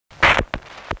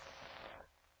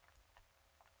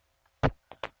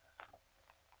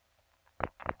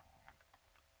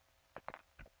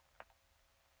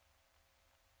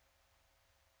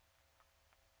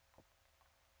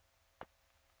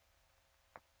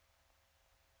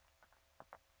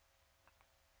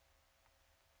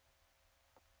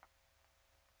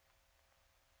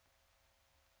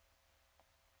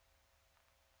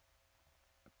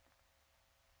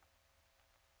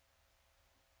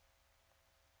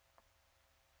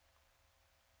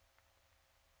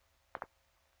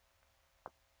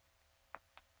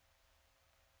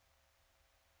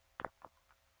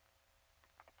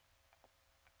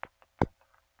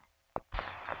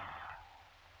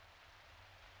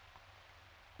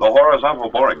The horizontal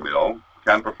boring mill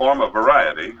can perform a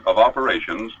variety of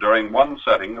operations during one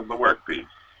setting of the workpiece,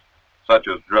 such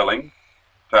as drilling,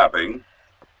 tapping,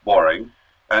 boring,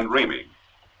 and reaming.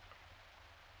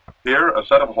 Here, a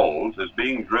set of holes is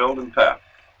being drilled and tapped.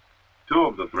 2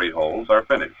 of the 3 holes are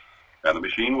finished, and the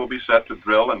machine will be set to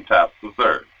drill and tap the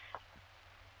third.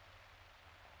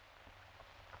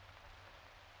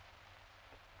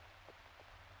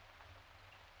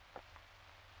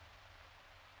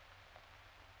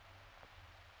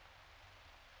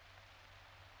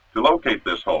 To locate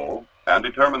this hole and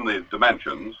determine the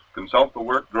dimensions, consult the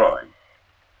work drawing.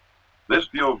 This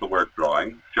view of the work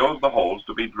drawing shows the holes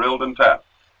to be drilled and tapped.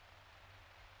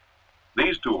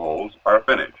 These 2 holes are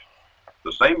finished.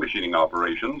 The same machining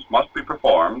operations must be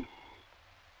performed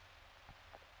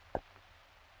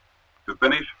to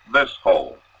finish this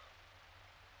hole.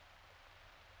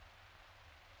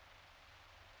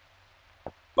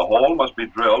 The hole must be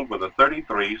drilled with a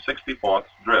 33/64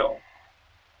 drill.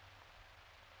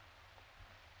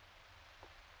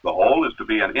 The hole is to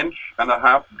be 1.5 inches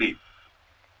deep.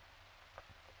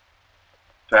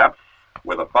 Tapped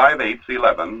with a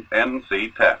 5/8 NC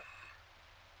tap.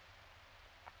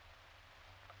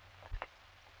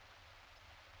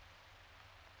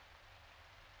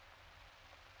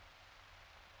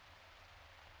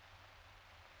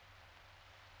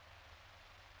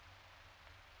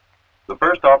 The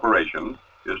first operation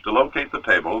is to locate the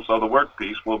table so the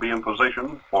workpiece will be in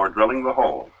position for drilling the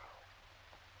hole.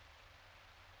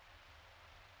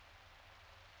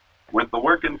 With the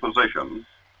work in position,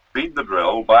 feed the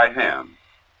drill by hand.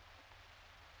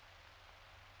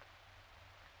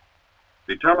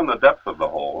 Determine the depth of the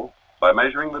hole by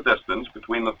measuring the distance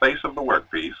between the face of the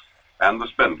workpiece and the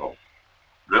spindle.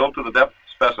 Drill to the depth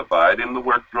specified in the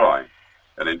work drawing,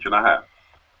 1.5 inches.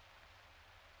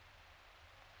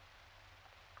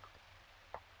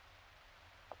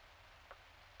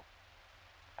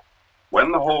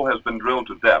 When the hole has been drilled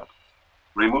to depth,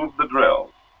 remove the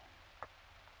drill.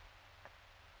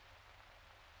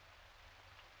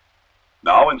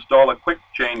 Now install a quick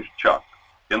change chuck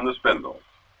in the spindle.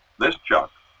 This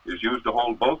chuck is used to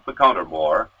hold both the counter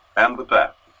bore and the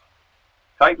tap.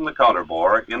 Tighten the counter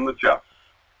bore in the chuck.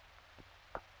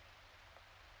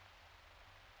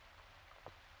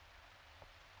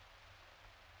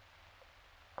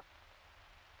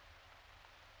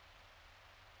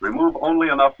 Remove only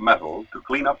enough metal to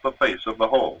clean up the face of the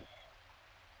hole.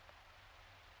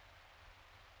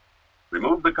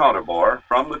 Remove the counter bore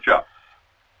from the chuck.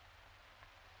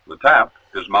 The tap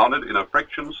is mounted in a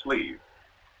friction sleeve.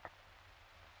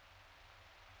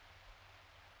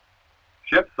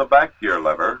 Shift the back gear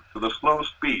lever to the slow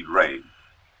speed range.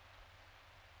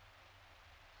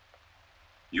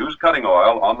 Use cutting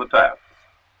oil on the tap.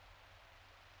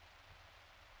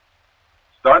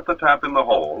 Start the tap in the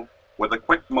hole with a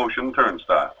quick motion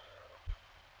turnstile.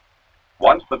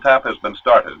 Once the tap has been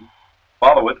started,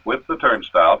 follow it with the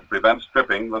turnstile to prevent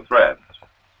stripping the threads.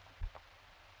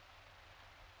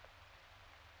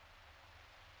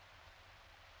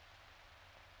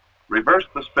 Reverse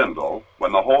the spindle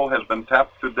when the hole has been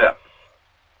tapped to depth.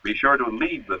 Be sure to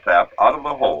lead the tap out of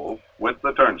the hole with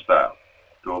the turnstile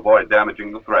to avoid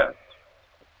damaging the threads.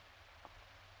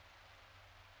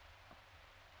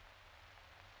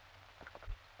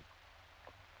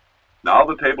 Now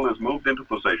the table is moved into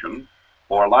position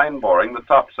for line boring the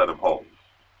top set of holes.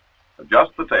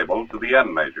 Adjust the table to the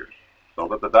end measures so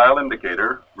that the dial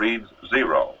indicator reads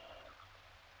 0.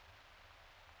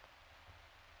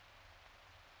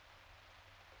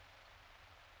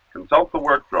 Consult the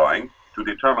work drawing to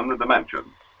determine the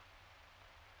dimensions.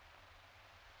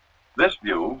 This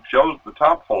view shows the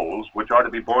top holes which are to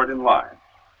be bored in line.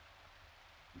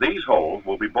 These holes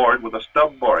will be bored with a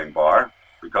stub boring bar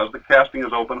because the casting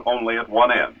is open only at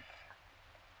one end.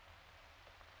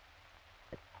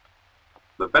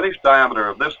 The finished diameter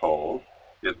of this hole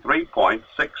is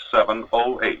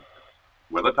 3.6708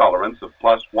 with a tolerance of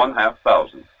 +0.5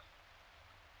 thousandths.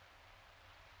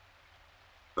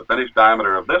 The finished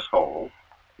diameter of this hole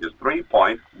is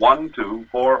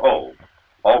 3.1240,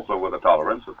 also with a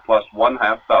tolerance of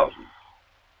 +0.5 thousandths.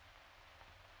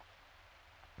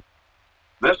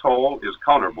 This hole is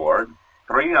counterbored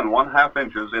 3.5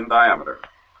 inches in diameter.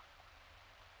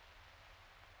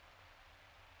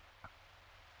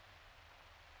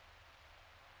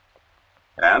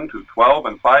 And to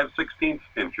 12 5/16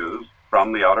 inches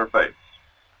from the outer face.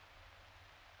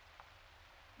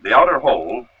 The outer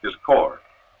hole is cored.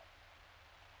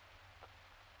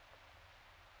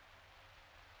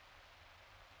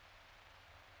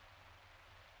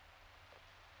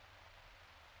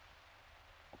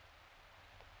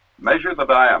 Measure the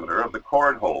diameter of the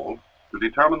cored hole to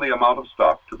determine the amount of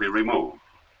stuff to be removed.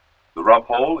 The rough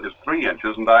hole is 3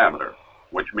 inches in diameter,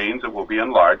 which means it will be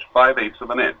enlarged 5/8 of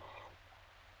an inch.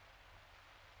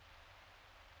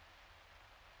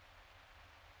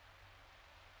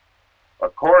 A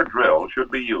core drill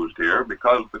should be used here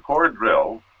because the core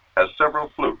drill has several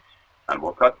flutes and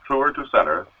will cut truer to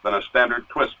center than a standard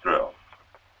twist drill.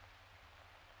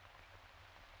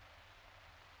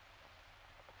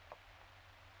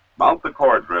 Mount the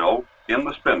core drill in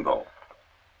the spindle.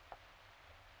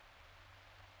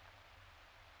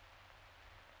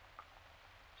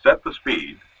 Set the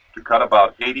speed to cut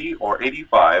about 80 or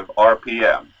 85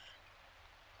 RPM.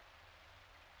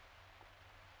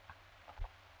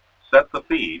 Set the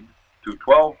feed to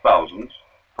 12 thousandths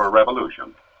per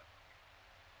revolution.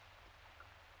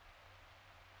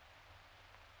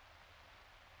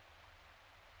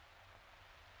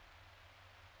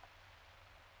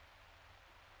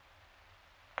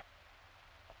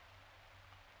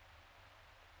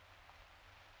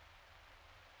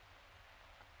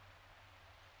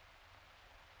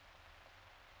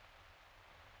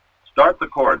 Start the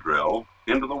core drill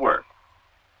into the work.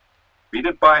 Feed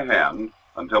it by hand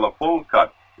until a full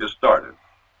cut is started.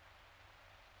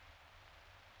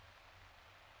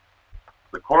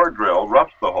 The core drill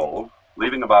roughs the hole,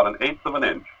 leaving about 1/8 of an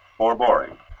inch for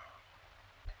boring.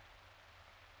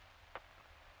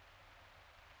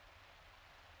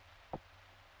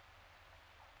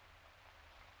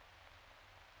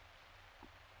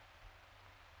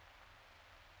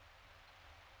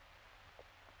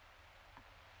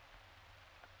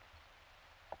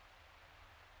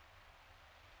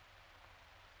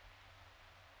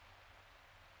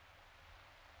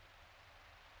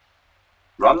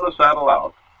 Run the saddle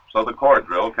out so the core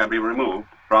drill can be removed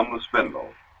from the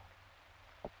spindle.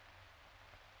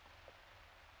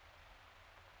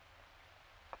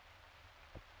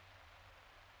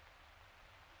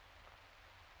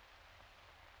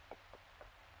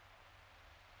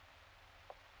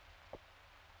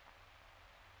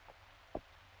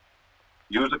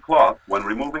 Use a cloth when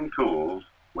removing tools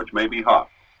which may be hot.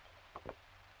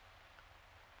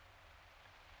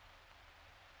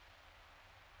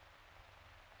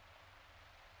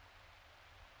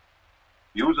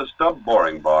 Use a stub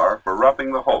boring bar for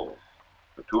roughing the hole.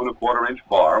 The 2 1/4 inch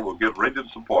bar will give rigid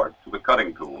support to the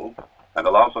cutting tool and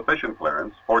allow sufficient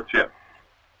clearance for chip.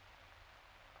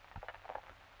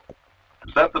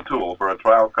 To set the tool for a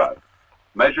trial cut,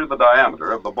 measure the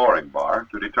diameter of the boring bar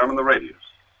to determine the radius.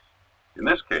 In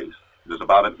this case, it is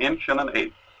about 1 1/8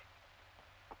 inches.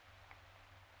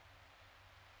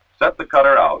 Set the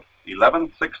cutter out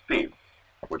 11/16,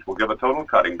 which will give a total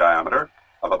cutting diameter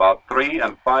of about 3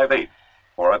 5/8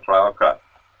 for a trial cut.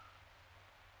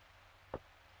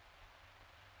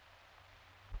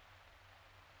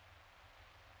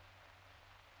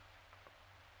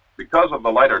 Because of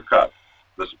the lighter cut,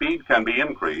 the speed can be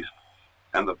increased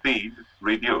and the feed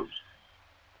reduced.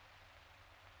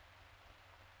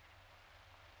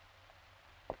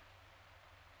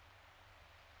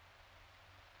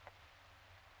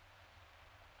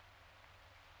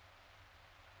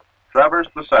 Traverse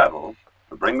the saddle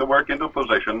to bring the work into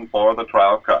position for the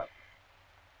trial cut.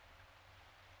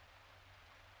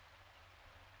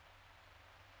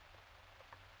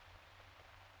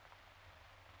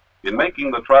 In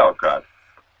making the trial cut,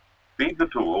 feed the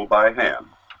tool by hand.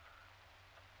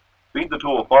 Feed the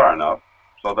tool far enough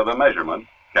so that a measurement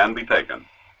can be taken.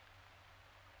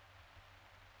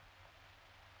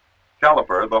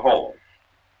 Caliper the hole.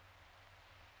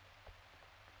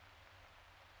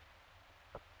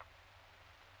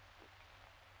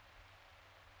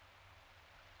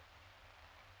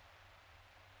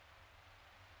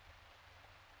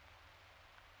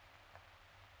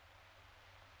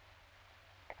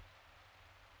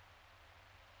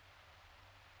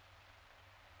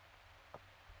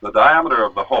 The diameter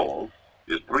of the hole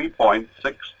is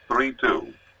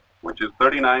 3.632, which is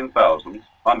 39 thousandths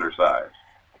undersized.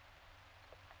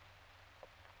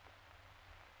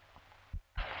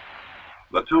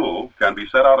 The tool can be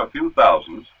set out a few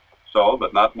thousandths so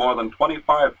that not more than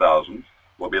 25 thousandths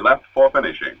will be left for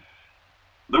finishing.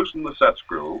 Loosen the set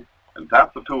screw and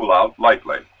tap the tool out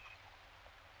lightly.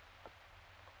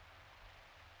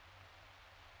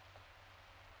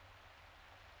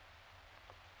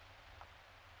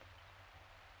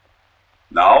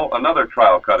 Now another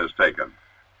trial cut is taken.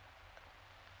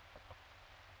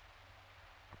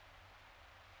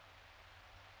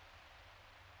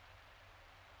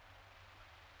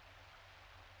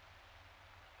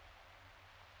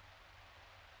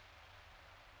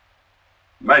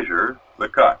 Measure the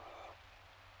cut.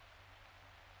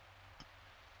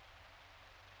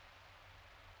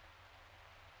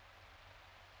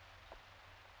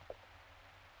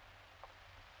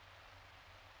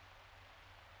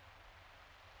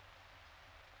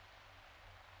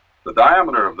 The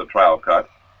diameter of the trowel cut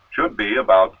should be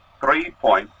about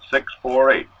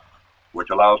 3.648, which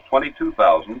allows 22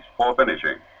 thousandths for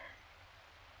finishing.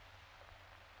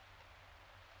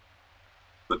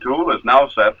 The tool is now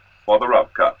set for the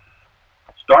rough cut.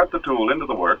 Start the tool into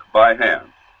the work by hand,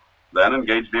 then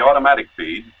engage the automatic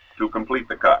feed to complete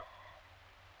the cut.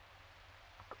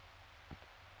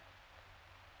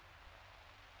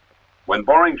 When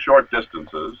boring short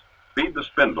distances, feed the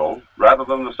spindle rather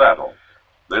than the saddle.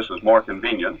 This is more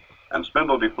convenient, and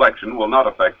spindle deflection will not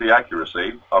affect the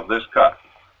accuracy of this cut.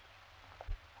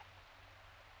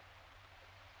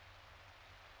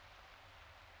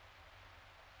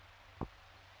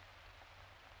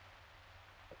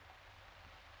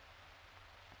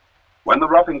 When the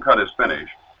roughing cut is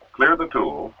finished, clear the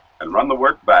tool and run the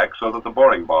work back so that the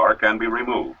boring bar can be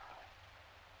removed.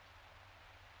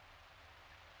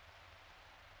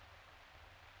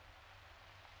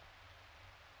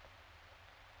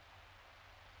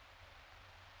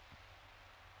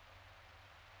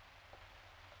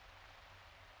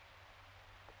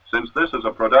 Since this is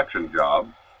a production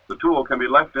job, the tool can be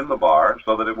left in the bar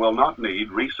so that it will not need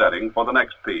resetting for the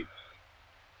next piece.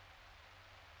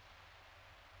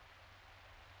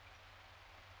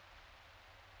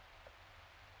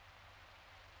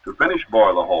 To finish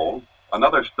bore the hole,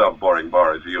 another stub boring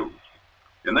bar is used.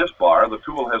 In this bar, the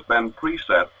tool has been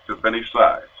preset to finish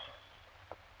size.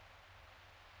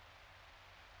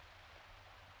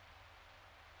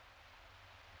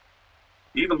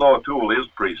 Even though a tool is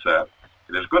preset,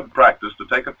 it is good practice to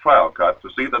take a trowel cut to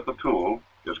see that the tool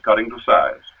is cutting to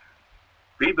size.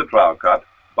 Feed the trowel cut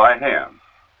by hand.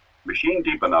 Machine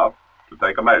deep enough to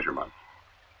take a measurement.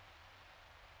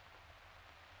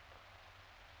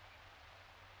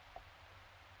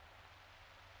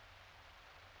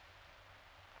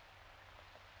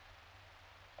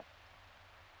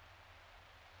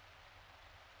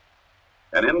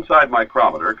 An inside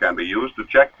micrometer can be used to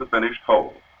check the finished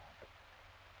hole.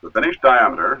 The finished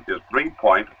diameter is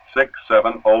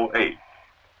 3.6708.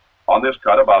 On this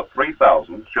cut, about 3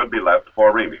 thousandths should be left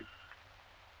for reaming.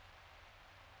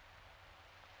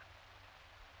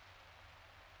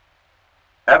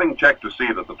 Having checked to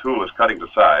see that the tool is cutting to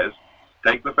size,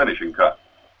 take the finishing cut.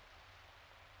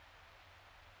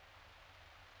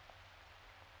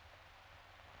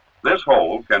 This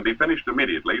hole can be finished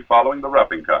immediately following the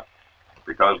roughing cut,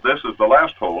 because this is the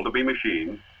last hole to be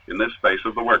machined in this face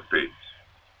of the workpiece.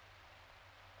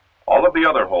 All of the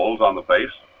other holes on the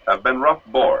face have been rough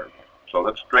bored, so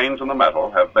that strains in the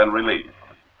metal have been relieved.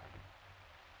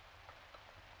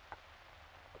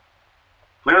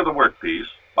 Clear the workpiece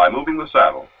by moving the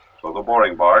saddle so the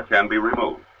boring bar can be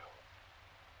removed.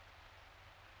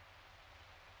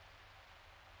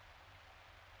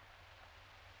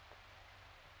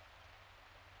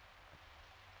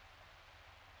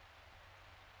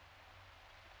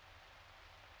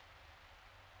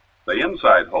 The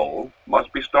inside hole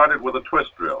must be started with a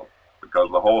twist drill because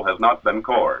the hole has not been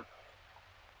cored.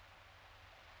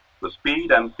 The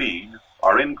speed and feed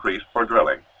are increased for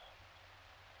drilling.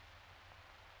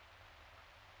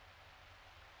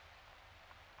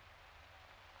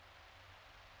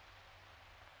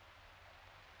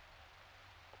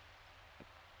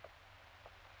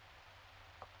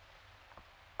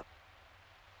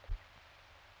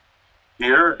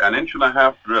 Here, an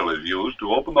 1.5-inch drill is used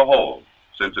to open the hole,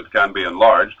 since it can be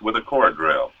enlarged with a core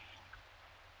drill.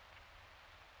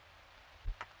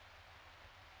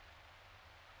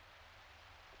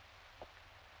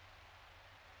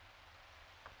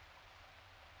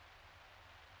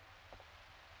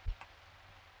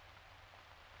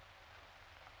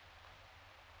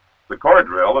 The core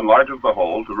drill enlarges the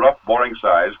hole to rough boring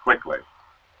size quickly.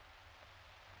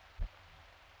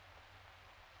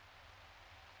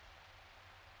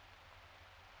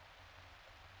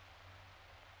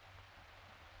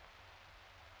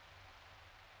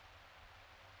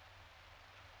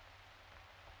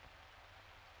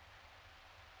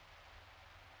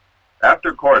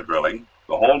 After core drilling,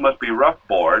 the hole must be rough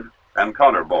bored and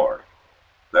counter bored.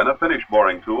 Then a finish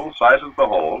boring tool sizes the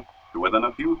hole to within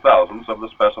a few thousandths of the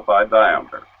specified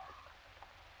diameter.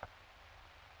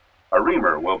 A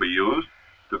reamer will be used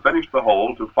to finish the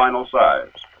hole to final size.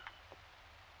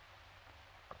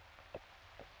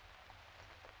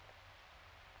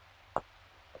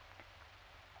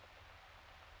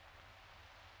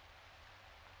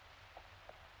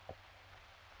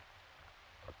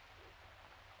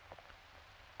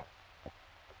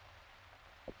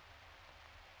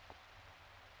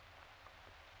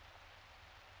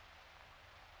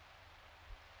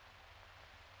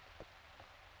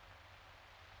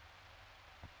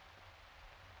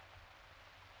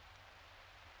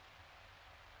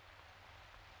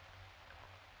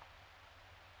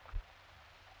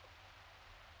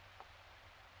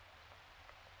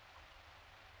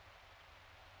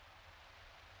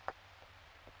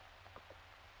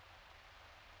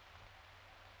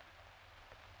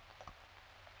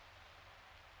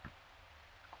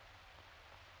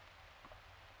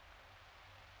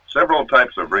 Several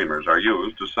types of reamers are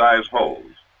used to size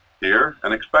holes. Here,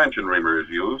 an expansion reamer is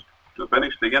used to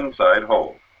finish the inside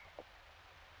hole.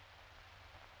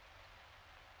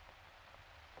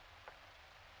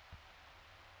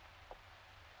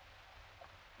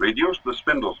 Reduce the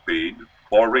spindle speed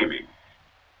for reaming.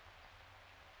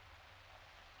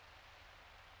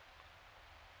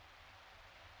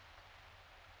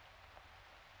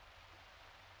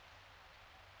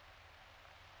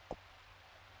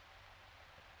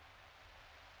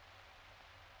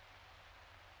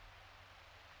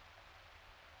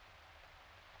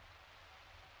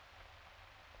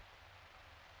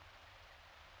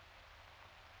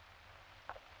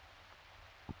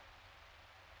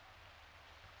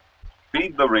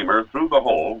 Feed the reamer through the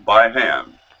hole by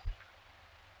hand.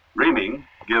 Reaming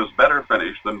gives better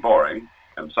finish than boring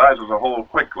and sizes a hole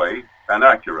quickly and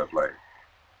accurately.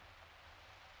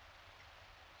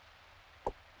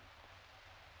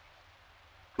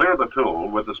 Clear the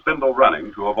tool with the spindle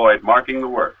running to avoid marking the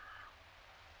work.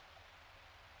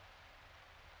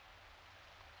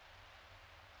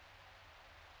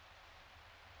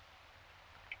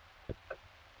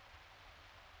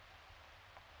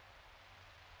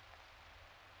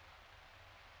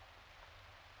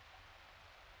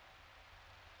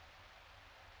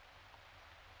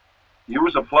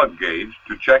 Use a plug gauge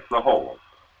to check the hole.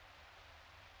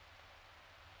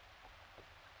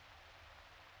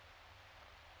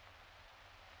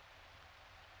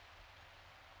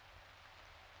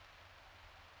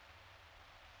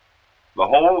 The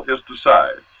hole is to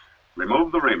size.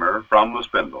 Remove the reamer from the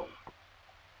spindle.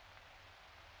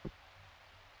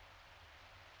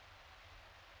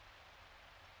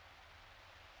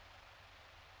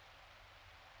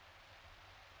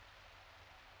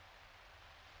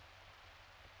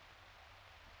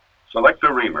 Select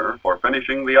a reamer for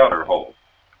finishing the outer hole.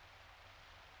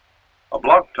 A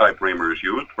block-type reamer is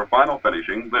used for final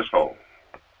finishing this hole.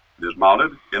 It is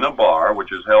mounted in a bar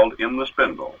which is held in the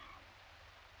spindle.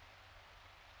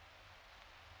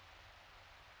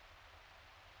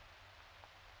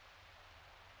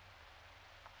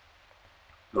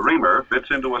 The reamer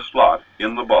fits into a slot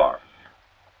in the bar.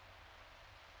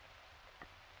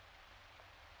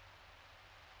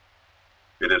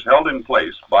 It is held in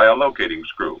place by a locating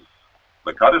screw.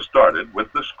 The cut is started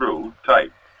with the screw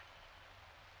tight.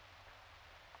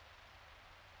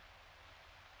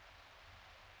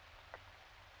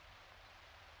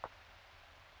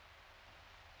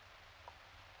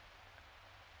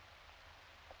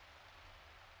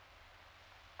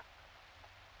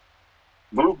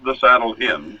 Move the saddle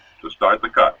in to start the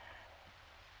cut.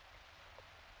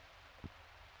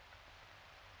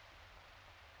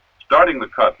 Starting the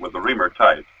cut with the reamer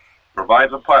tight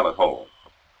provides a pilot hole.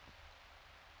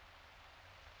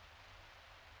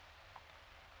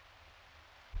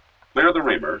 Clear the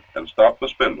reamer and stop the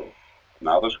spindle.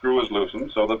 Now the screw is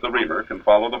loosened so that the reamer can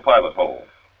follow the pilot hole.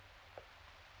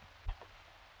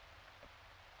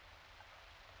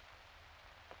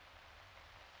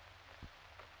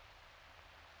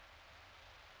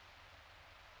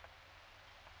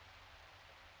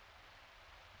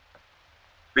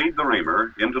 Feed the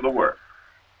reamer into the work.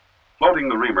 Floating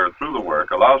the reamer through the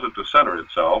work allows it to center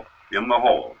itself in the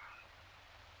hole.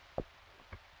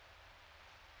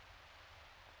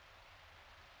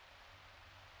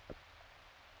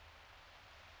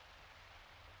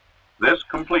 This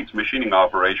completes machining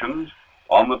operations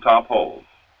on the top hole.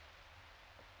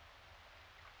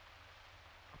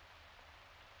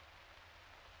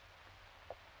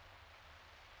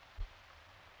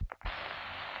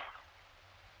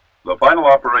 The final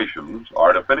operations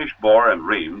are to finish bore and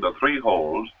ream the 3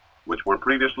 holes which were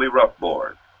previously rough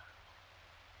bored.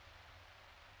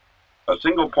 A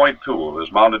single point tool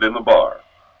is mounted in the bar.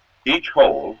 Each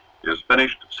hole is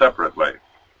finished separately.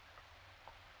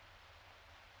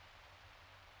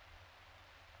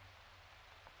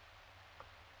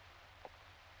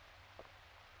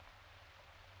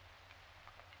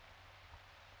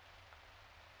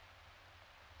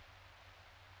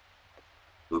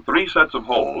 The 3 sets of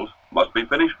holes must be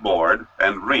finished bored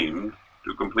and reamed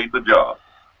to complete the job.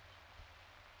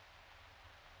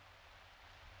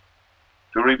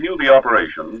 To review the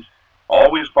operations,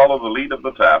 always follow the lead of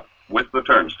the tap with the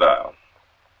turnstile.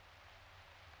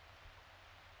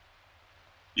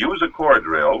 Use a core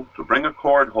drill to bring a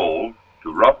cord hole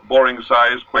to rough boring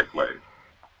size quickly.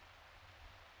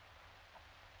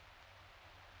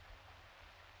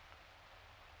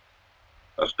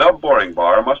 A stub boring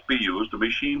bar must be used to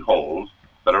machine holes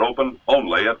that are open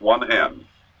only at one end.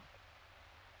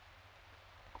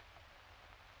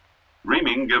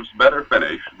 Reaming gives better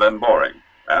finish than boring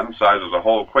and sizes a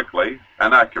hole quickly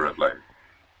and accurately.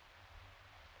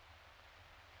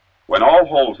 When all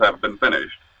holes have been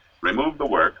finished, remove the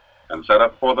work and set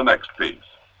up for the next piece.